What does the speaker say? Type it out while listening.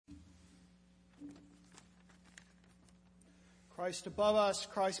Christ above us,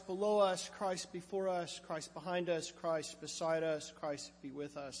 Christ below us, Christ before us, Christ behind us, Christ beside us, Christ be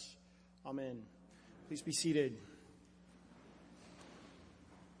with us. Amen. Please be seated.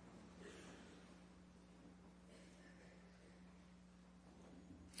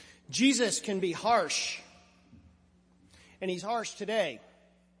 Jesus can be harsh, and he's harsh today.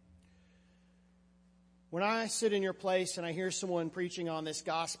 When I sit in your place and I hear someone preaching on this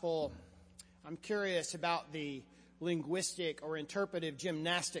gospel, I'm curious about the linguistic or interpretive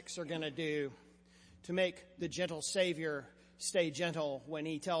gymnastics they're going to do to make the gentle Savior stay gentle when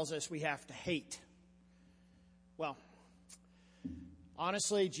he tells us we have to hate. Well,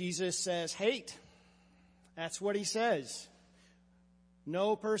 honestly, Jesus says hate. That's what he says.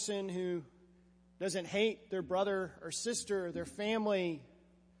 No person who doesn't hate their brother or sister, their family,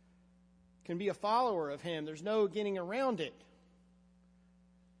 can be a follower of him. There's no getting around it.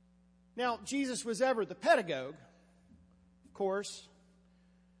 Now, Jesus was ever the pedagogue. Of course,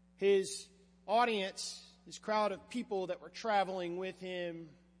 his audience, his crowd of people that were traveling with him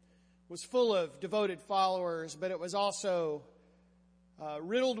was full of devoted followers, but it was also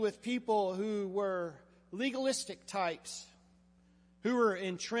riddled with people who were legalistic types, who were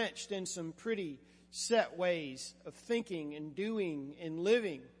entrenched in some pretty set ways of thinking and doing and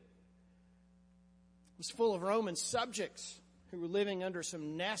living. It was full of Roman subjects who were living under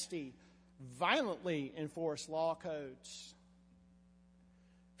some nasty, violently enforced law codes.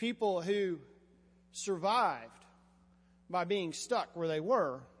 People who survived by being stuck where they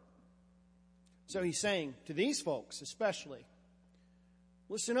were. So he's saying to these folks especially,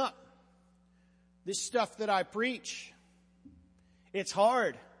 listen up. This stuff that I preach, it's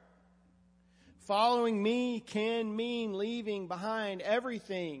hard. Following me can mean leaving behind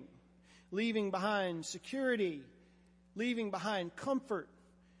everything. Leaving behind security. Leaving behind comfort.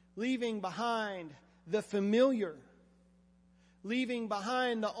 Leaving behind the familiar. Leaving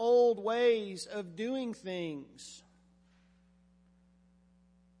behind the old ways of doing things.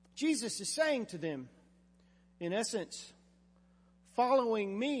 Jesus is saying to them, in essence,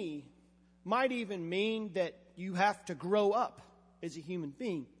 following me might even mean that you have to grow up as a human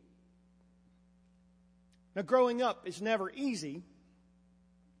being. Now, growing up is never easy.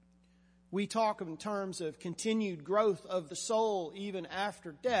 We talk in terms of continued growth of the soul even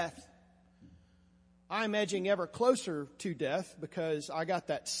after death. I'm edging ever closer to death because I got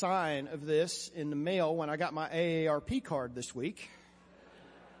that sign of this in the mail when I got my AARP card this week.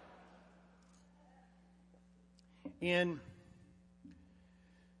 And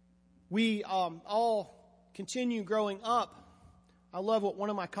we all continue growing up. I love what one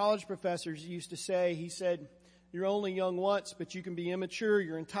of my college professors used to say. He said, "You're only young once, but you can be immature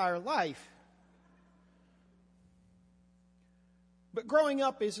your entire life." But growing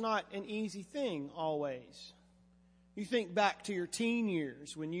up is not an easy thing always. You think back to your teen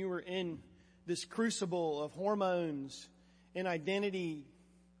years when you were in this crucible of hormones and identity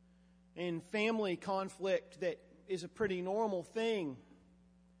and family conflict that is a pretty normal thing.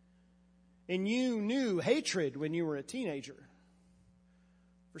 And you knew hatred when you were a teenager.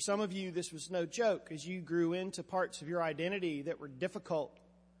 For some of you, this was no joke as you grew into parts of your identity that were difficult,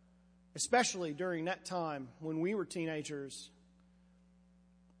 especially during that time when we were teenagers.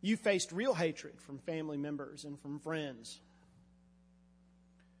 You faced real hatred from family members and from friends.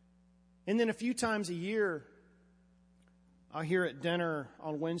 And then a few times a year, I hear at dinner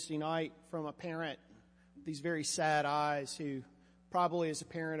on Wednesday night from a parent with these very sad eyes who probably is a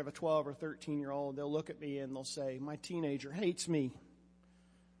parent of a 12 or 13-year-old. They'll look at me and they'll say, "My teenager hates me."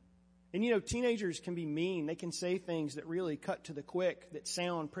 And you know, teenagers can be mean. They can say things that really cut to the quick, that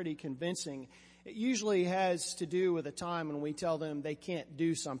sound pretty convincing. It usually has to do with a time when we tell them they can't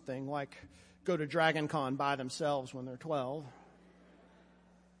do something, like go to Dragon Con by themselves when they're 12.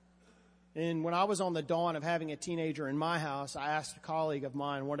 And when I was on the dawn of having a teenager in my house, I asked a colleague of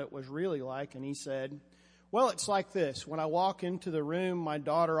mine what it was really like, and he said, "Well, it's like this. When I walk into the room, my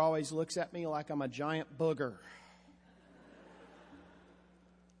daughter always looks at me like I'm a giant booger."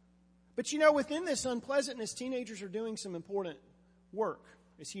 But you know, within this unpleasantness, teenagers are doing some important work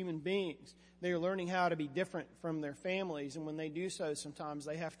as human beings. They are learning how to be different from their families, and when they do so, sometimes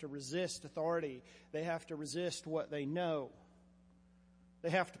they have to resist authority. They have to resist what they know.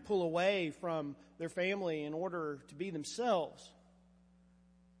 They have to pull away from their family in order to be themselves.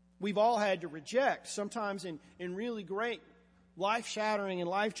 We've all had to reject, sometimes in really great life-shattering and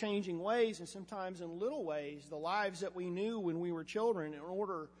life-changing ways, and sometimes in little ways, the lives that we knew when we were children in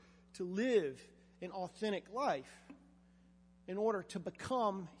order to live an authentic life, in order to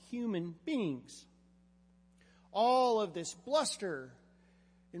become human beings. All of this bluster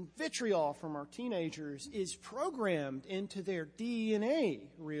and vitriol from our teenagers is programmed into their DNA,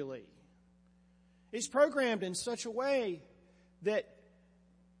 really. It's programmed in such a way that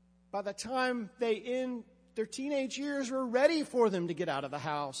by the time they end their teenage years, we're ready for them to get out of the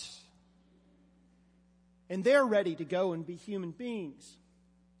house. And they're ready to go and be human beings.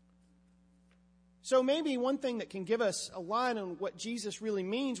 So maybe one thing that can give us a line on what Jesus really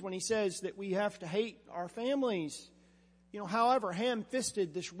means when he says that we have to hate our families, however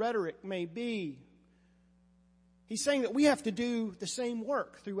ham-fisted this rhetoric may be, he's saying that we have to do the same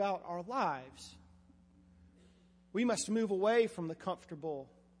work throughout our lives. We must move away from the comfortable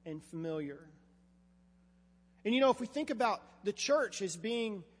and familiar. And if we think about the church as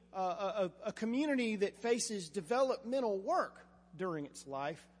being a community that faces developmental work during its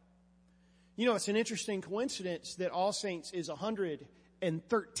life, it's an interesting coincidence that All Saints is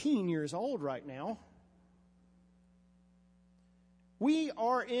 113 years old right now. We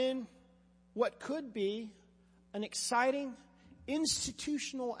are in what could be an exciting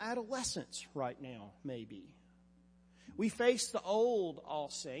institutional adolescence right now, maybe. We face the old All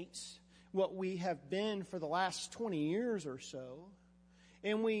Saints, what we have been for the last 20 years or so,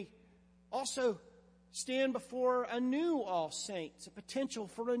 and we also stand before a new All Saints, a potential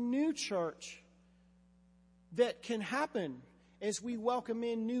for a new church that can happen as we welcome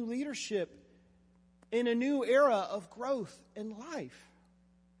in new leadership in a new era of growth and life.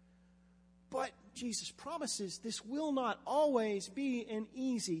 But Jesus promises this will not always be an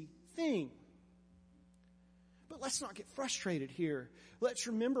easy thing. But let's not get frustrated here. Let's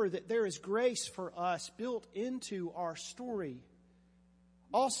remember that there is grace for us built into our story.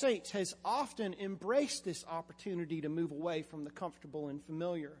 All Saints has often embraced this opportunity to move away from the comfortable and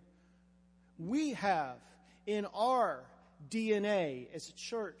familiar. We have in our DNA as a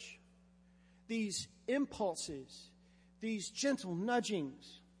church these impulses, these gentle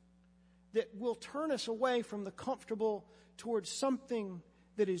nudgings that will turn us away from the comfortable towards something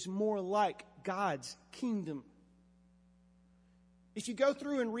that is more like God's kingdom. If you go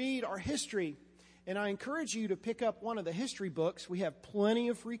through and read our history, and I encourage you to pick up one of the history books. We have plenty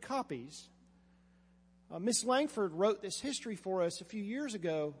of free copies. Miss Langford wrote this history for us a few years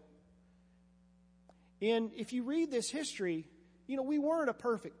ago. And if you read this history, we weren't a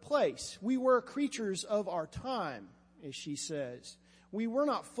perfect place. We were creatures of our time, as she says. We were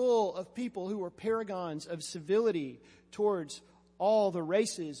not full of people who were paragons of civility towards all the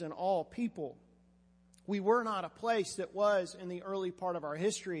races and all people. We were not a place that was, in the early part of our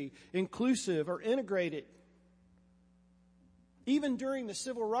history, inclusive or integrated. Even during the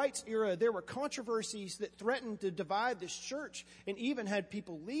civil rights era, there were controversies that threatened to divide this church and even had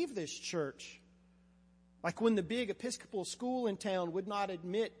people leave this church. Like when the big Episcopal school in town would not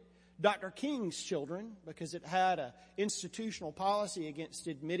admit Dr. King's children because it had an institutional policy against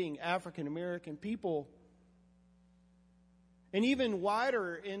admitting African American people. And even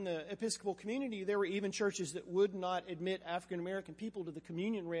wider in the Episcopal community, there were even churches that would not admit African American people to the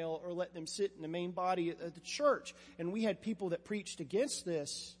communion rail or let them sit in the main body of the church. And we had people that preached against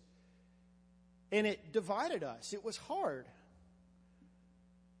this. And it divided us. It was hard.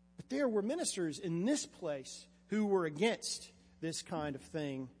 But there were ministers in this place who were against this kind of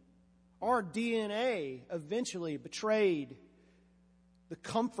thing. Our DNA eventually betrayed the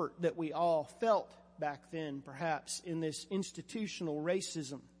comfort that we all felt back then, perhaps, in this institutional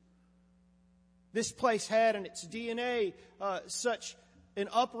racism. This place had in its DNA such an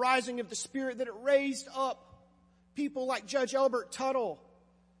uprising of the spirit that it raised up people like Judge Elbert Tuttle.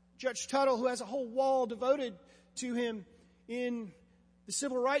 Judge Tuttle, who has a whole wall devoted to him in the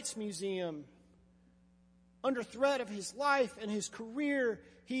Civil Rights Museum. Under threat of his life and his career,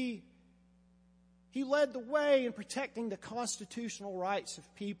 he led the way in protecting the constitutional rights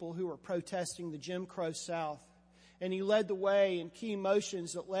of people who were protesting the Jim Crow South. And he led the way in key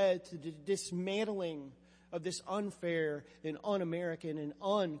motions that led to the dismantling of this unfair and un-American and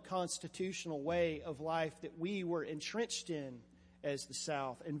unconstitutional way of life that we were entrenched in as the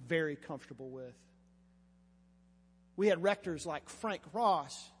South and very comfortable with. We had rectors like Frank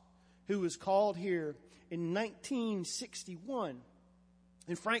Ross, who was called here in 1961.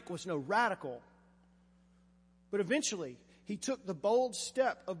 And Frank was no radical. But eventually, he took the bold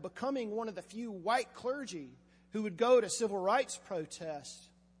step of becoming one of the few white clergy who would go to civil rights protests.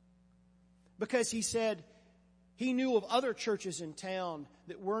 Because he said he knew of other churches in town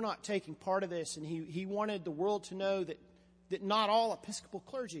that were not taking part of this. And he wanted the world to know that not all Episcopal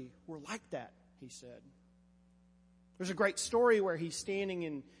clergy were like that, he said. There's a great story where he's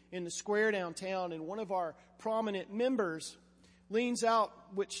standing in the square downtown, and one of our prominent members leans out,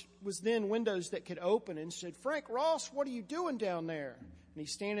 which was then windows that could open, and said, "Frank Ross, what are you doing down there?" And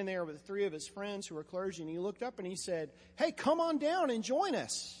he's standing there with 3 of his friends who are clergy, and he looked up and he said, "Hey, come on down and join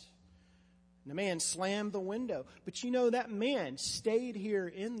us." And the man slammed the window. But you know, that man stayed here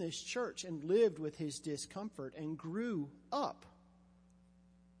in this church and lived with his discomfort and grew up.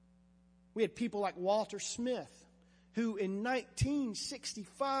 We had people like Walter Smith, who in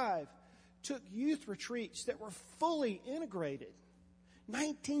 1965 took youth retreats that were fully integrated.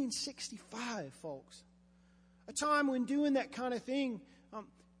 1965, folks. A time when doing that kind of thing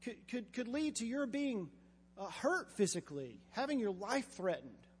could lead to your being hurt physically, having your life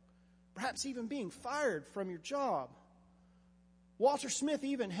threatened, perhaps even being fired from your job. Walter Smith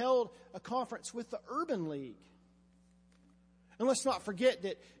even held a conference with the Urban League. And let's not forget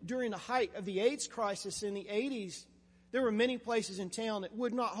that during the height of the AIDS crisis in the 80s, there were many places in town that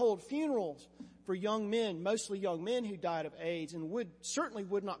would not hold funerals for young men, mostly young men who died of AIDS, and certainly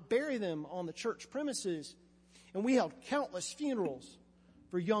would not bury them on the church premises. And we held countless funerals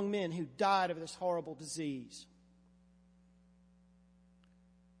for young men who died of this horrible disease.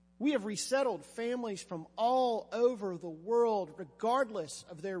 We have resettled families from all over the world, regardless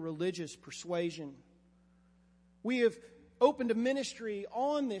of their religious persuasion. We have opened a ministry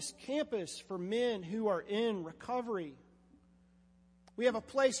on this campus for men who are in recovery. We have a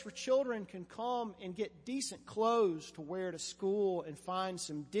place where children can come and get decent clothes to wear to school and find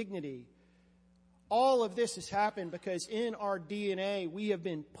some dignity. All of this has happened because in our DNA we have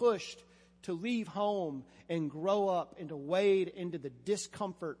been pushed to leave home and grow up and to wade into the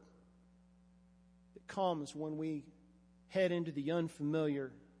discomfort that comes when we head into the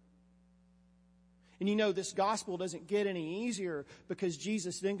unfamiliar. And you know, this gospel doesn't get any easier because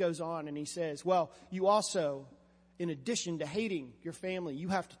Jesus then goes on and he says, well, you also, in addition to hating your family, you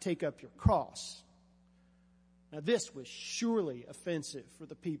have to take up your cross. Now, this was surely offensive for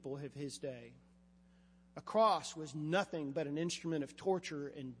the people of his day. A cross was nothing but an instrument of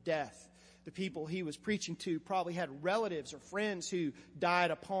torture and death. The people he was preaching to probably had relatives or friends who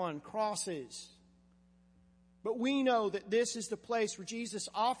died upon crosses. But we know that this is the place where Jesus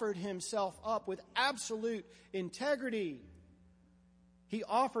offered himself up with absolute integrity. He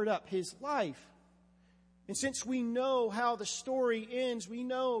offered up his life. And since we know how the story ends, we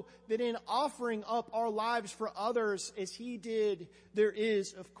know that in offering up our lives for others as he did, there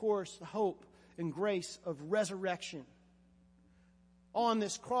is, of course, the hope and grace of resurrection. On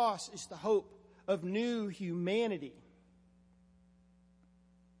this cross is the hope of new humanity.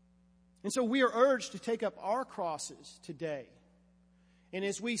 And so we are urged to take up our crosses today. And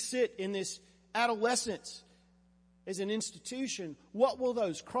as we sit in this adolescence as an institution, what will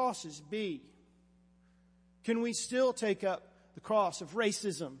those crosses be? Can we still take up the cross of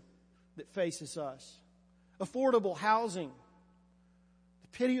racism that faces us? Affordable housing?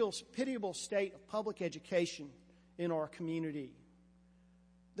 The pitiable state of public education in our community?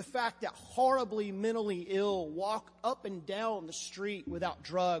 The fact that horribly mentally ill walk up and down the street without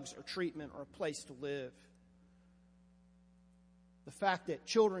drugs or treatment or a place to live. The fact that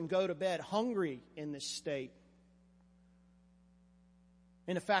children go to bed hungry in this state.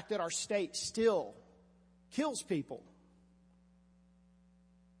 And the fact that our state still kills people.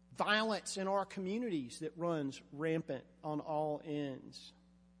 Violence in our communities that runs rampant on all ends.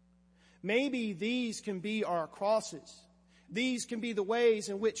 Maybe these can be our crosses. These can be the ways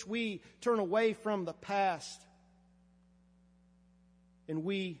in which we turn away from the past and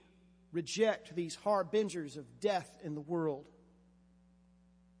we reject these harbingers of death in the world.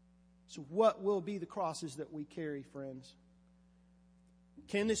 So what will be the crosses that we carry, friends?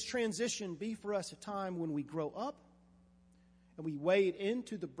 Can this transition be for us a time when we grow up and we wade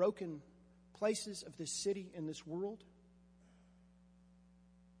into the broken places of this city and this world?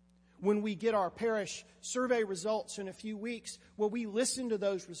 When we get our parish survey results in a few weeks, will we listen to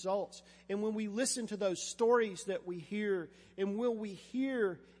those results? And when we listen to those stories that we hear, and will we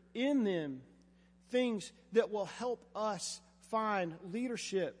hear in them things that will help us find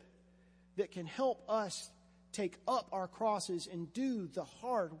leadership that can help us take up our crosses and do the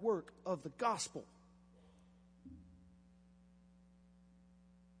hard work of the gospel?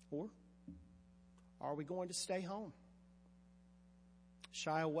 Or are we going to stay home?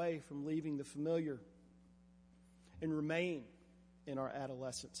 Shy away from leaving the familiar and remain in our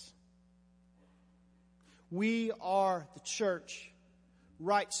adolescence? We are the church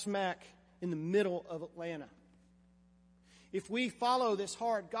right smack in the middle of Atlanta. If we follow this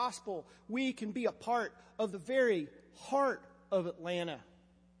hard gospel, we can be a part of the very heart of Atlanta.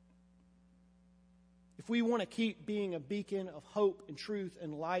 If we want to keep being a beacon of hope and truth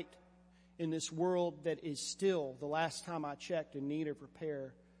and light in this world that is still, the last time I checked, in need of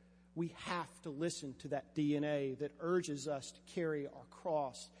repair, We have to listen to that DNA that urges us to carry our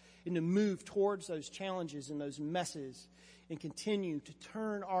cross and to move towards those challenges and those messes and continue to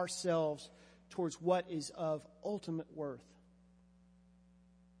turn ourselves towards what is of ultimate worth.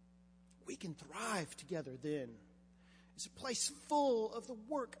 We can thrive together then. It's a place full of the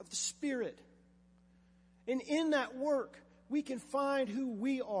work of the Spirit. And in that work, we can find who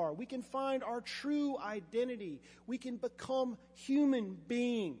we are. We can find our true identity. We can become human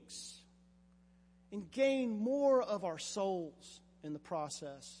beings and gain more of our souls in the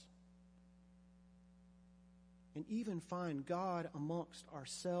process. And even find God amongst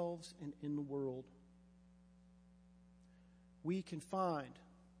ourselves and in the world. We can find,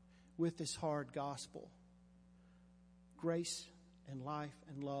 with this hard gospel, grace and life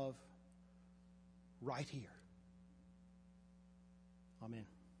and love right here. Amen.